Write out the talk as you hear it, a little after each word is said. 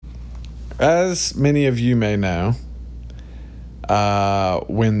as many of you may know,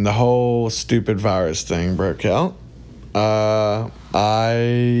 when the whole stupid virus thing broke out,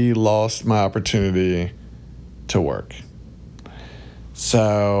 I lost my opportunity to work.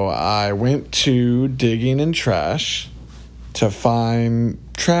 So I went to digging in trash to find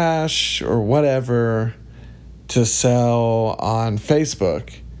trash or whatever to sell on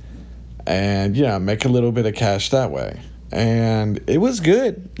Facebook and, make a little bit of cash that way. And it was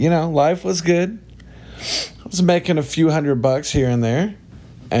good. Life was good. I was making a few $100 here and there,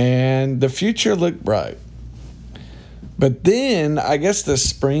 and the future looked bright. But then I guess the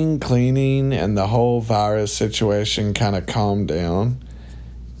spring cleaning and the whole virus situation kind of calmed down,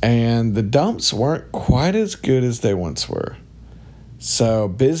 and the dumps weren't quite as good as they once were. So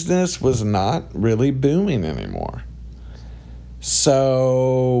business was not really booming anymore.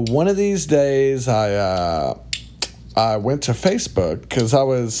 So one of these days I went to Facebook because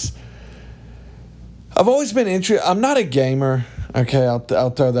I've always been interested. I'm not a gamer. Okay, I'll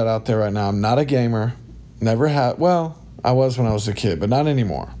throw that out there right now. I'm not a gamer. Never have. Well, I was when I was a kid, but not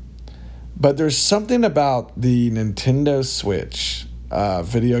anymore. But there's something about the Nintendo Switch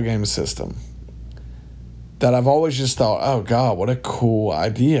video game system that I've always just thought, oh God, what a cool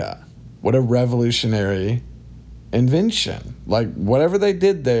idea. What a revolutionary invention. Like, whatever they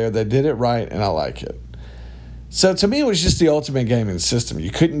did there, they did it right, and I like it. So to me, it was just the ultimate gaming system. You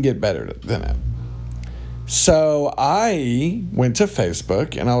couldn't get better than it. So I went to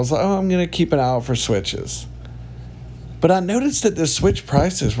Facebook, and I was like, I'm going to keep an eye out for Switches. But I noticed that the Switch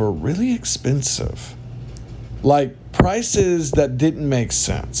prices were really expensive. Like, prices that didn't make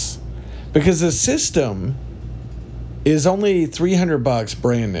sense. Because the system is only $300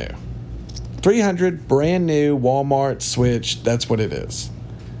 brand new. $300 brand new Walmart Switch, that's what it is.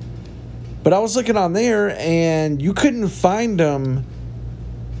 But I was looking on there, and you couldn't find them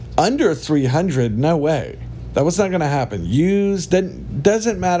under $300. No way. That was not going to happen. Used,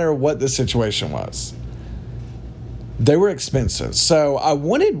 doesn't matter what the situation was. They were expensive. So I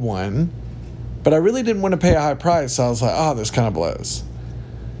wanted one, but I really didn't want to pay a high price. So I was like, this kind of blows.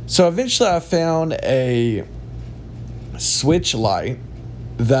 So eventually I found a Switch Lite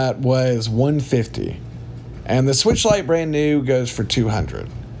that was $150. And the Switch Lite brand new goes for $200.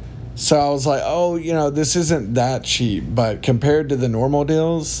 So I was like, this isn't that cheap, but compared to the normal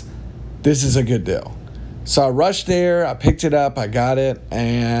deals, this is a good deal. So I rushed there, I picked it up, I got it,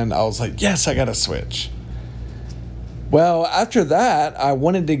 and I was like, yes, I got a Switch. Well, after that, I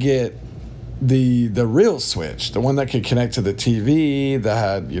wanted to get the real Switch, the one that could connect to the TV, that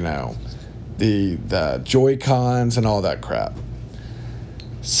had, the Joy-Cons and all that crap.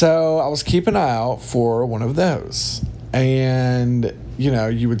 So I was keeping an eye out for one of those. And,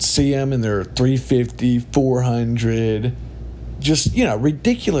 you would see them and they're $350, $400, just,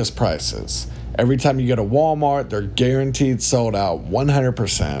 ridiculous prices. Every time you go to Walmart, they're guaranteed sold out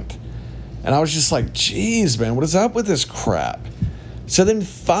 100%. And I was just like, geez, man, what is up with this crap? So then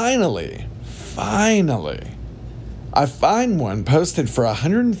finally, I find one posted for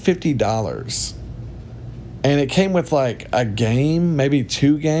 $150. And it came with like a game, maybe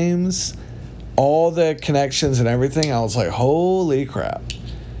 2 games, all the connections and everything. I was like, holy crap.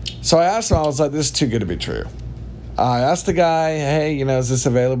 So I asked him, I was like, this is too good to be true. I asked the guy, hey, is this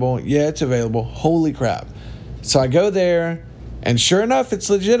available? Yeah, it's available. Holy crap. So I go there, and sure enough, it's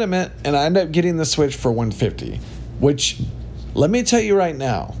legitimate, and I end up getting the Switch for $150, which, let me tell you right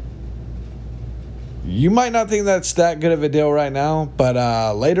now, you might not think that's that good of a deal right now,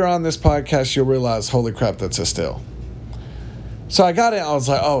 but later on this podcast, you'll realize, holy crap, that's a steal. So I got it, I was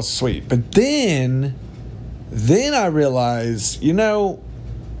like, oh, sweet. But then I realized,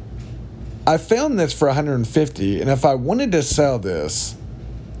 I found this for $150, and if I wanted to sell this,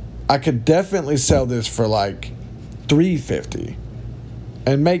 I could definitely sell this for like $350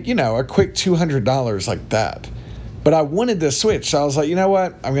 and make, a quick $200 like that. But I wanted this Switch, so I was like, you know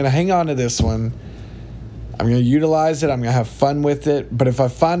what? I'm going to hang on to this one. I'm going to utilize it. I'm going to have fun with it. But if I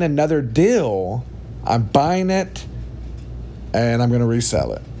find another deal, I'm buying it, and I'm going to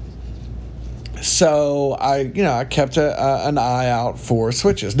resell it. So I kept an eye out for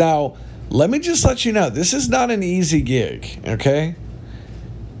Switches. Now, let me just let you know, this is not an easy gig, okay?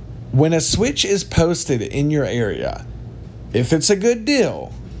 When a Switch is posted in your area, if it's a good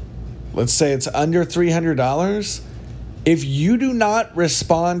deal, let's say it's under $300, if you do not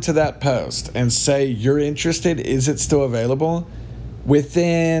respond to that post and say you're interested, is it still available,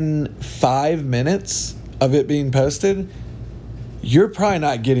 within 5 minutes of it being posted, you're probably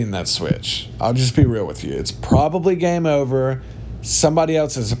not getting that Switch. I'll just be real with you. It's probably game over. Somebody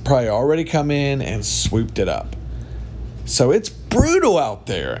else has probably already come in and swooped it up. So it's brutal out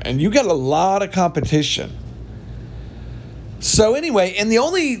there, and you got a lot of competition. So anyway, and the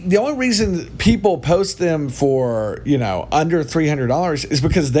only reason people post them for, under $300 is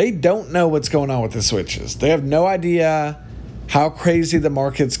because they don't know what's going on with the Switches. They have no idea how crazy the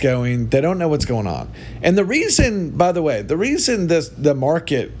market's going. They don't know what's going on. And the reason, by the way, the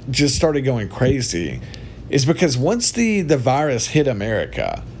market just started going crazy is because once the virus hit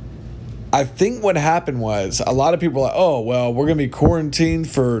America, I think what happened was a lot of people were like, oh, well, we're going to be quarantined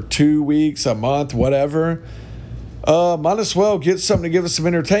for 2 weeks, a month, whatever. Might as well get something to give us some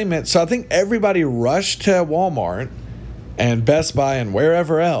entertainment. So I think everybody rushed to Walmart and Best Buy and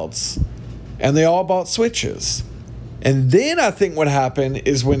wherever else, and they all bought Switches. And then I think what happened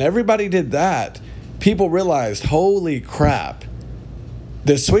is when everybody did that, people realized, holy crap,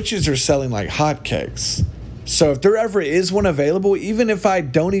 the Switches are selling like hotcakes. So if there ever is one available, even if I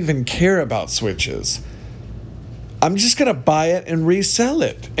don't even care about Switches, I'm just going to buy it and resell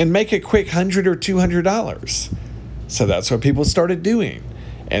it and make a quick $100 or $200. So that's what people started doing.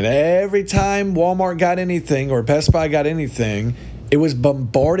 And every time Walmart got anything or Best Buy got anything, it was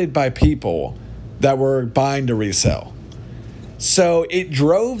bombarded by people that were buying to resell. So it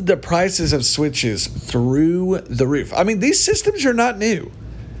drove the prices of Switches through the roof. I mean, these systems are not new.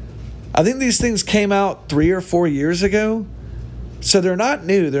 I think these things came out 3 or 4 years ago. So they're not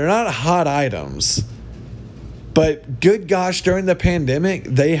new. They're not hot items. But good gosh, during the pandemic,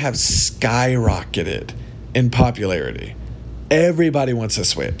 they have skyrocketed in popularity. Everybody wants a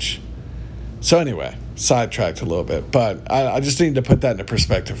Switch. So anyway, sidetracked a little bit. But I just need to put that into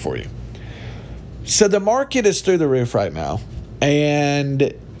perspective for you. So the market is through the roof right now.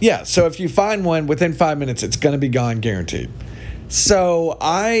 And yeah, so if you find one within 5 minutes, it's going to be gone, guaranteed. So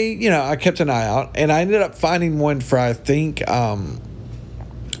I kept an eye out, and I ended up finding one for, I think, I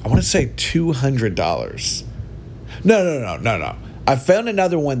want to say $200. No. I found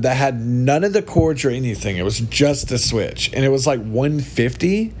another one that had none of the cords or anything. It was just a Switch, and it was like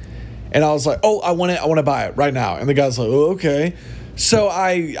 $150. And I was like, oh, I want to buy it right now. And the guy's like, oh, okay. So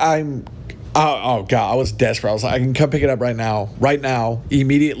oh God, I was desperate. I was like, I can come pick it up right now,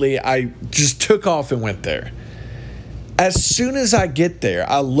 immediately. I just took off and went there. As soon as I get there,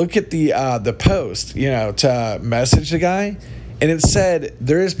 I look at the post, to message the guy, and it said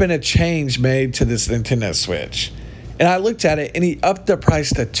there has been a change made to this Nintendo Switch. And I looked at it, and he upped the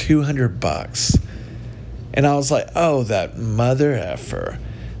price to $200. And I was like, oh, that mother effer.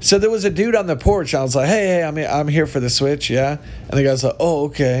 So there was a dude on the porch. I was like, hey, I'm here for the Switch, yeah. And the guy's like, oh,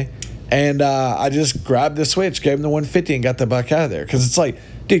 okay. And I just grabbed the Switch, gave him the $150, and got the buck out of there. Because it's like,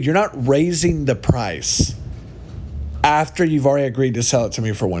 dude, you're not raising the price after you've already agreed to sell it to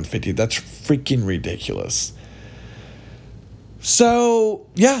me for $150. That's freaking ridiculous. So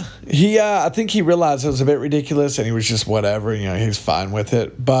yeah, I think he realized it was a bit ridiculous, and he was just whatever, he's fine with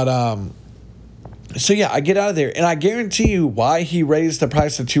it. But so yeah, I get out of there, and I guarantee you why he raised the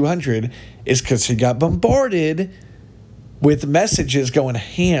price to $200 is because he got bombarded with messages going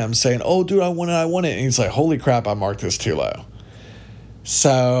ham saying, oh dude, I want it. And he's like, holy crap, I marked this too low.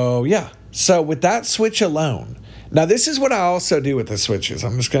 So yeah, so with that Switch alone. Now, this is what I also do with the Switches.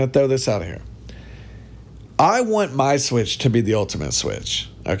 I'm just going to throw this out here. I want my Switch to be the ultimate Switch,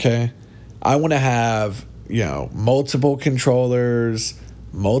 okay? I want to have, multiple controllers,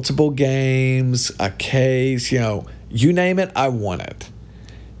 multiple games, a case, you name it, I want it.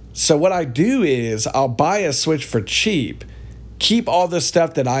 So what I do is I'll buy a Switch for cheap, keep all the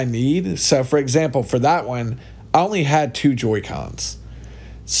stuff that I need. So, for example, for that one, I only had 2 Joy-Cons.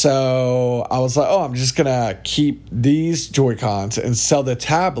 So I was like, oh, I'm just going to keep these Joy-Cons and sell the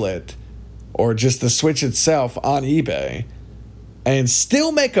tablet or just the Switch itself on eBay and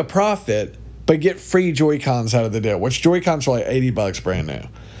still make a profit, but get free Joy-Cons out of the deal, which Joy-Cons are like $80 brand new.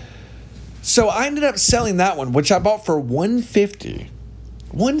 So I ended up selling that one, which I bought for $150.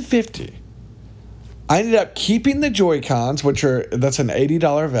 I ended up keeping the Joy-Cons, that's an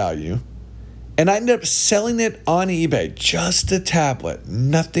 $80 value. And I ended up selling it on eBay, just a tablet,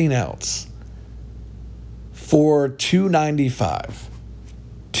 nothing else, for $295.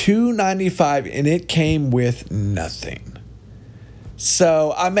 $295, and it came with nothing.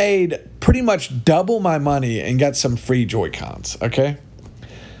 So I made pretty much double my money and got some free Joy-Cons, okay?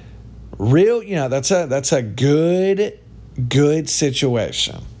 That's a good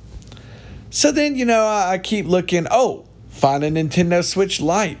situation. So then, I keep looking, find a Nintendo Switch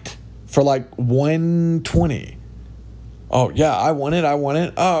Lite for like $120. Oh, yeah, I want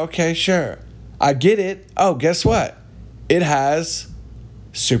it. Oh, okay, sure. I get it. Oh, guess what? It has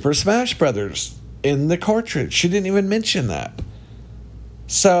Super Smash Brothers in the cartridge. She didn't even mention that.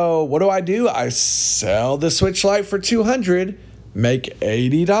 So what do? I sell the Switch Lite for $200, make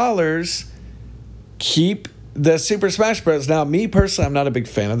 $80, keep the Super Smash Bros. Now, me personally, I'm not a big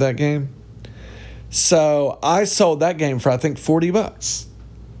fan of that game. So I sold that game for, I think, $40.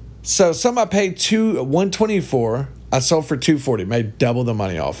 So some I paid $124. I sold for $240. Made double the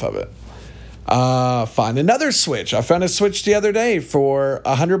money off of it. Find another Switch. I found a Switch the other day for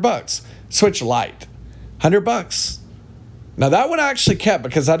 $100. Switch Lite, $100. Now that one I actually kept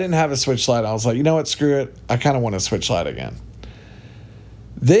because I didn't have a Switch Lite. I was like, you know what, screw it. I kind of want a Switch Lite again.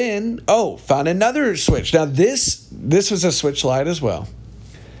 Then, found another Switch. Now this was a Switch Lite as well.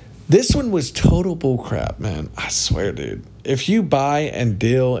 This one was total bullcrap, man. I swear, dude. If you buy and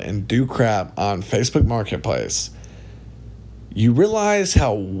deal and do crap on Facebook Marketplace, you realize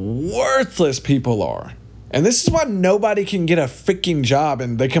how worthless people are. And this is why nobody can get a freaking job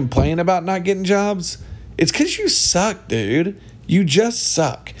and they complain about not getting jobs. It's because you suck, dude. You just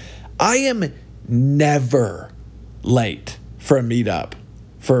suck. I am never late for a meetup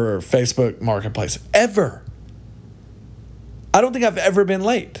for Facebook Marketplace. Ever. I don't think I've ever been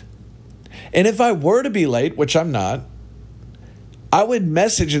late. And if I were to be late, which I'm not, I would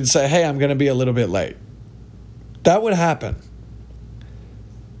message and say, hey, I'm going to be a little bit late. That would happen.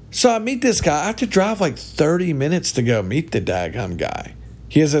 So I meet this guy. I have to drive like 30 minutes to go meet the daggum guy.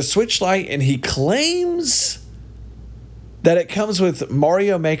 He has a Switch Lite and he claims that it comes with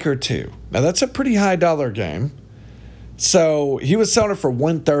Mario Maker 2. Now that's a pretty high dollar game. So he was selling it for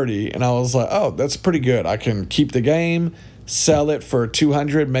 $130 and I was like, oh, that's pretty good. I can keep the game, sell it for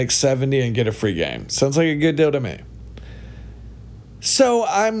 $200, make $70 and get a free game. Sounds like a good deal to me. So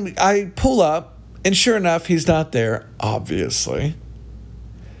I pull up and sure enough, he's not there, obviously.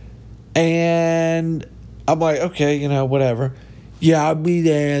 And I'm like, okay, whatever. Yeah, I'll be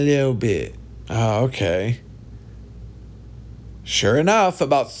there in a little bit. Oh, okay. Sure enough,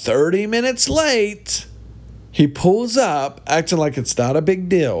 about 30 minutes late, he pulls up, acting like it's not a big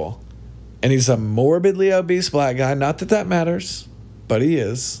deal. And he's a morbidly obese black guy. Not that that matters, but he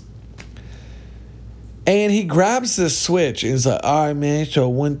is. And he grabs this Switch. And he's like, all right, man, so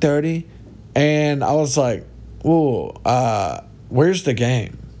 130. And I was like, whoa, where's the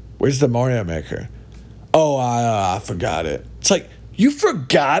game? Where's the Mario Maker? Oh, I forgot it. It's like, you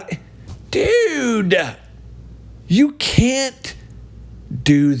forgot? Dude, you can't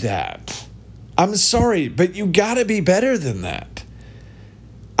do that. I'm sorry, but you got to be better than that.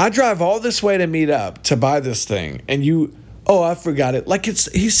 I drive all this way to meet up to buy this thing, and I forgot it. Like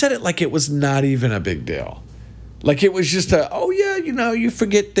he said it like it was not even a big deal. Like it was just you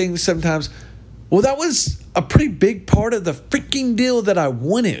forget things sometimes. Well, that was a pretty big part of the freaking deal that I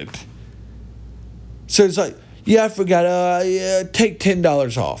wanted. So it's like, yeah, I forgot. Take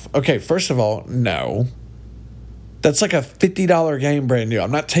 $10 off. Okay, first of all, no. That's like a $50 game brand new.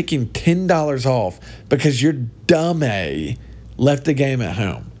 I'm not taking $10 off because your dumb A left the game at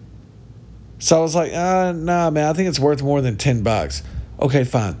home. So I was like, nah, man, I think it's worth more than $10. Okay,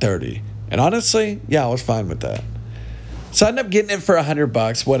 fine, 30. And honestly, yeah, I was fine with that. So I ended up getting it for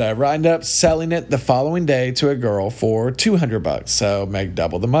 $100, whatever. I ended up selling it the following day to a girl for $200. So make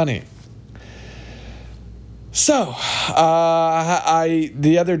double the money. So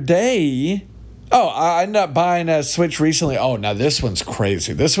the other day, I ended up buying a Switch recently. Oh, now this one's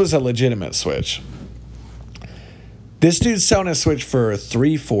crazy. This was a legitimate Switch. This dude's selling a Switch for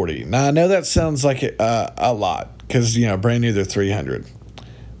 $340. Now, I know that sounds like a lot because, brand new, they're $300.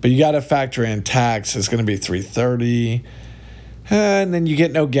 But you got to factor in tax. It's going to be $330. And then you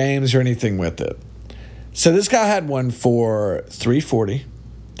get no games or anything with it. So this guy had one for $340.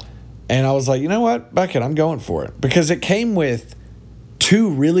 And I was like, you know what? Buck it, I'm going for it. Because it came with 2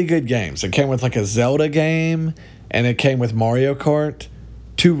 really good games. It came with like a Zelda game. And it came with Mario Kart.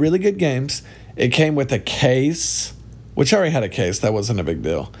 2 really good games. It came with a case, which I already had a case. That wasn't a big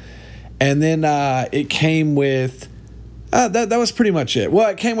deal. And then it came with... that was pretty much it. Well,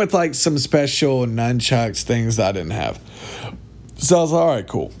 it came with like some special nunchucks, things that I didn't have. So I was like, all right,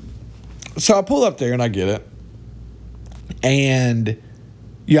 cool. So I pull up there and I get it. And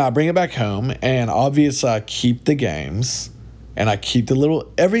I bring it back home. And obviously I keep the games. And I keep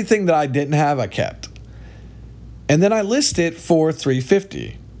everything that I didn't have, I kept. And then I list it for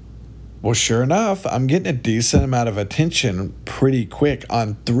 $350. Well, sure enough, I'm getting a decent amount of attention pretty quick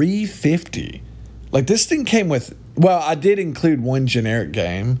on $350. Like this thing came with... Well, I did include one generic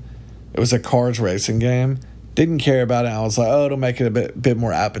game. It was a cars racing game. Didn't care about it. I was like, it'll make it a bit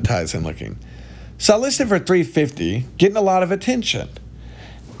more appetizing looking. So I listed for $350, getting a lot of attention.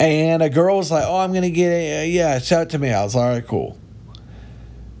 And a girl was like, I'm going to get it. Shout to me. I was like, all right, cool.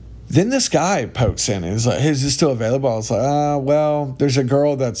 Then this guy pokes in and he's like, hey, is this still available? I was like, well, there's a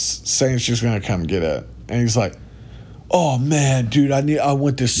girl that's saying she's going to come get it. And he's like, oh man, dude, I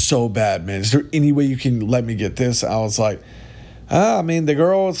want this so bad, man. Is there any way you can let me get this? I was like, I mean, the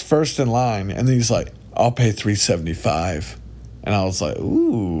girl was first in line, and then he's like, I'll pay $375. And I was like,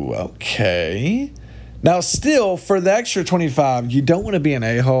 ooh, okay. Now, still, for the extra $25, you don't want to be an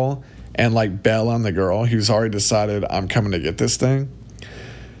a-hole and like bail on the girl who's already decided I'm coming to get this thing.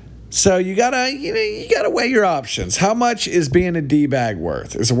 So you gotta weigh your options. How much is being a D-bag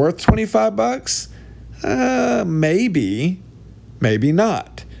worth? Is it worth $25? Maybe, maybe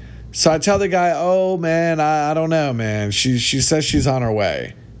not. So I tell the guy, oh man, I don't know, man. She says she's on her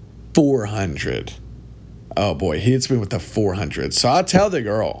way. 400. Oh boy, he hits me with the 400. So I tell the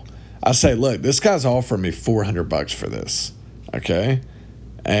girl, I say, look, this guy's offering me $400 for this, okay?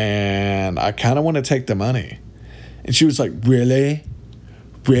 And I kind of want to take the money. And she was like, really?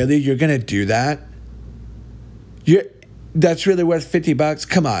 Really? You're going to do that? That's really worth $50?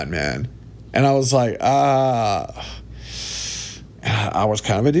 Come on, man. And I was like, I was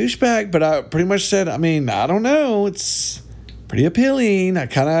kind of a douchebag, but I pretty much said, I mean, I don't know. It's pretty appealing.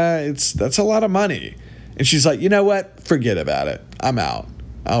 That's a lot of money. And she's like, you know what? Forget about it. I'm out.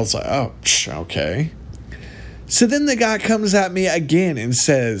 I was like, oh, okay. So then the guy comes at me again and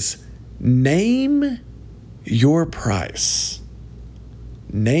says, name your price.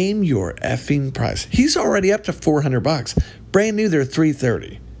 Name your effing price. He's already up to $400. Brand new, they're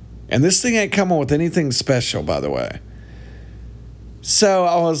 $330. And this thing ain't coming with anything special, by the way. So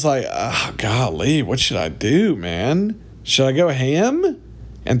I was like, oh, golly, what should I do, man? Should I go ham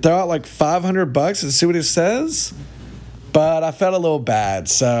and throw out like $500 and see what it says? But I felt a little bad,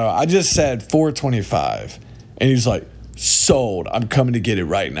 so I just said $425. And he's like, sold. I'm coming to get it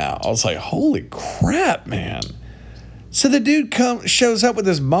right now. I was like, holy crap, man. So the dude shows up with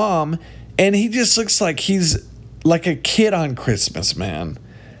his mom, and he just looks like he's like a kid on Christmas, man.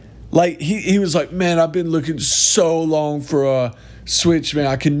 Like, he was like, man, I've been looking so long for a Switch, man.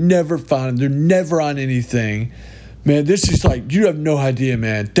 I can never find them. They're never on anything. Man, this is like, you have no idea,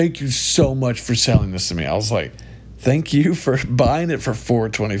 man. Thank you so much for selling this to me. I was like, thank you for buying it for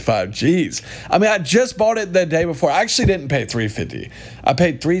 $425. Jeez. I mean, I just bought it the day before. I actually didn't pay $350. I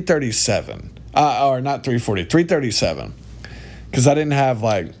paid $337. Or not $340, $337. Because I didn't have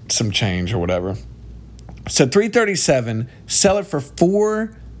like some change or whatever. So $337, sell it for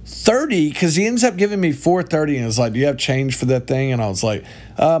 $430, because he ends up giving me $430 and was like, do you have change for that thing? And I was like,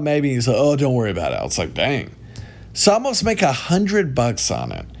 maybe. He's like, oh, don't worry about it. I was like, dang. So I almost make $100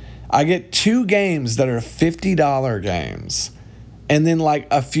 on it. I get 2 games that are $50 games, and then like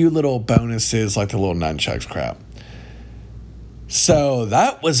a few little bonuses like the little nunchucks crap. So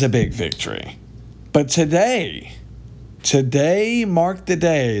that was a big victory. But today marked the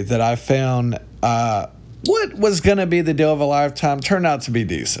day that I found what was going to be the deal of a lifetime turned out to be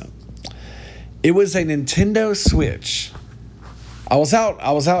decent. It was a Nintendo Switch. I was out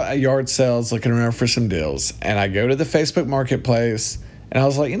at yard sales looking around for some deals, and I go to the Facebook Marketplace, and I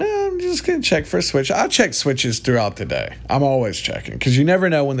was like, I'm just going to check for a Switch. I check Switches throughout the day. I'm always checking because you never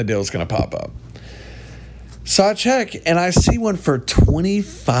know when the deal's going to pop up. So I check, and I see one for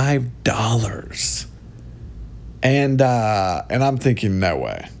 $25. And I'm thinking, no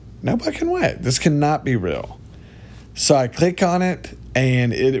way. Nobody can wait. This cannot be real. So I click on it,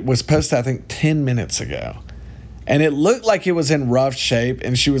 and it was posted, I think, 10 minutes ago. And it looked like it was in rough shape,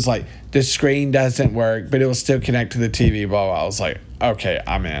 and she was like, the screen doesn't work, but it will still connect to the TV, blah, blah. I was like, okay,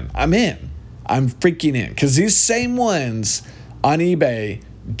 I'm in. I'm freaking in. Because these same ones on eBay,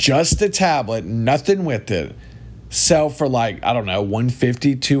 just a tablet, nothing with it, sell for like, I don't know,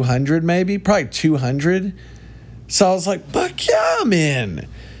 $150, $200 maybe, probably $200. So I was like, fuck yeah, I'm in.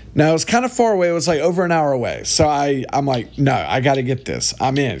 Now, it was kind of far away. It was like over an hour away. So I'm like, no, I got to get this.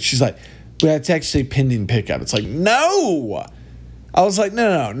 I'm in. She's like, well, it's actually pending pickup. It's like, no. I was like,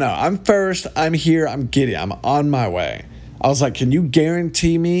 no. I'm first. I'm here. I'm getting it. I'm on my way. I was like, can you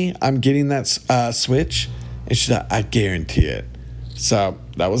guarantee me I'm getting that Switch? And she's like, I guarantee it. So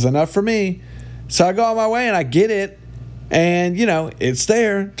that was enough for me. So I go on my way and I get it. And, it's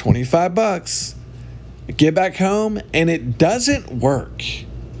there, $25. I get back home and it doesn't work.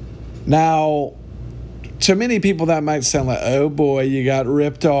 Now, to many people that might sound like, oh boy, you got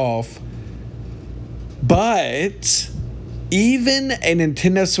ripped off. But even a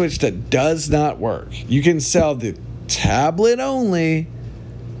Nintendo Switch that does not work, you can sell the tablet only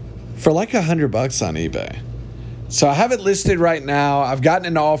for like $100 on eBay. So I have it listed right now. I've gotten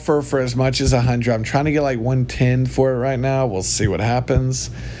an offer for as much as $100. I'm trying to get like $110 for it right now. We'll see what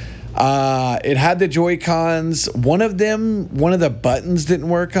happens. It had the Joy-Cons. One of the buttons didn't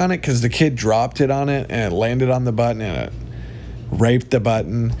work on it because the kid dropped it on it and it landed on the button and it raped the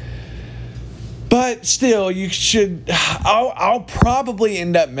button. But still, you should. I'll probably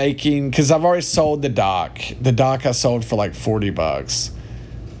end up making, because I've already sold the dock. The dock I sold for like $40.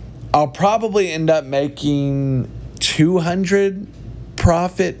 I'll probably end up making 200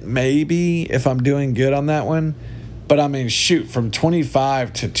 profit, maybe, if I'm doing good on that one. But I mean, shoot, from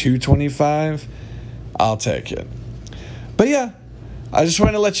 25 to 225, I'll take it. But yeah, I just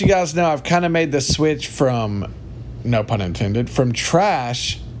wanted to let you guys know I've kind of made the switch from, no pun intended, from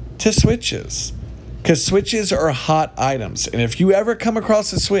trash to switches. Because switches are hot items. And if you ever come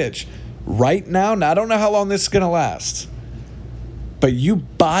across a switch right now I don't know how long this is going to last, but you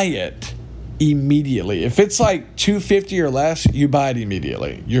buy it immediately. If it's like $250 or less, you buy it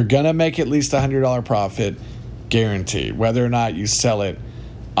immediately. You're going to make at least $100 profit, guaranteed. Whether or not you sell it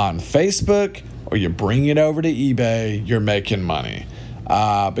on Facebook or you bring it over to eBay, you're making money.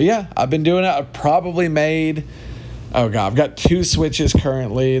 But yeah, I've been doing it. I've probably made... Oh God, I've got 2 switches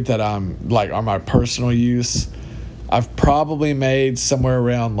currently that I'm like on my personal use. I've probably made somewhere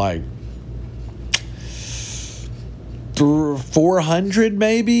around like 400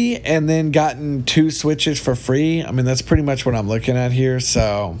 maybe, and then gotten 2 switches for free. I mean, that's pretty much what I'm looking at here.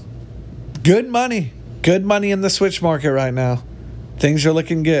 So good money in the switch market right now. Things are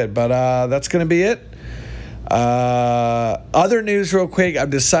looking good, but that's going to be it. Other news real quick. I've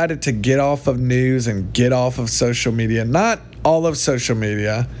decided to get off of news and get off of social media. Not all of social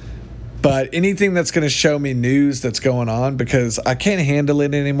media, but anything that's going to show me news that's going on, because I can't handle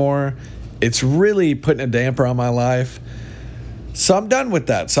it anymore. It's really putting a damper on my life. So I'm done with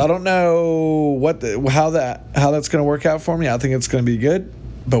that. So I don't know how that's going to work out for me. I think it's going to be good,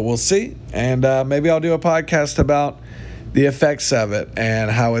 but we'll see. And maybe I'll do a podcast about the effects of it and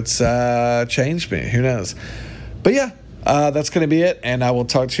how it's changed me. Who knows? But yeah, that's going to be it. And I will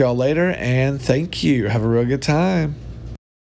talk to y'all later. And thank you. Have a real good time.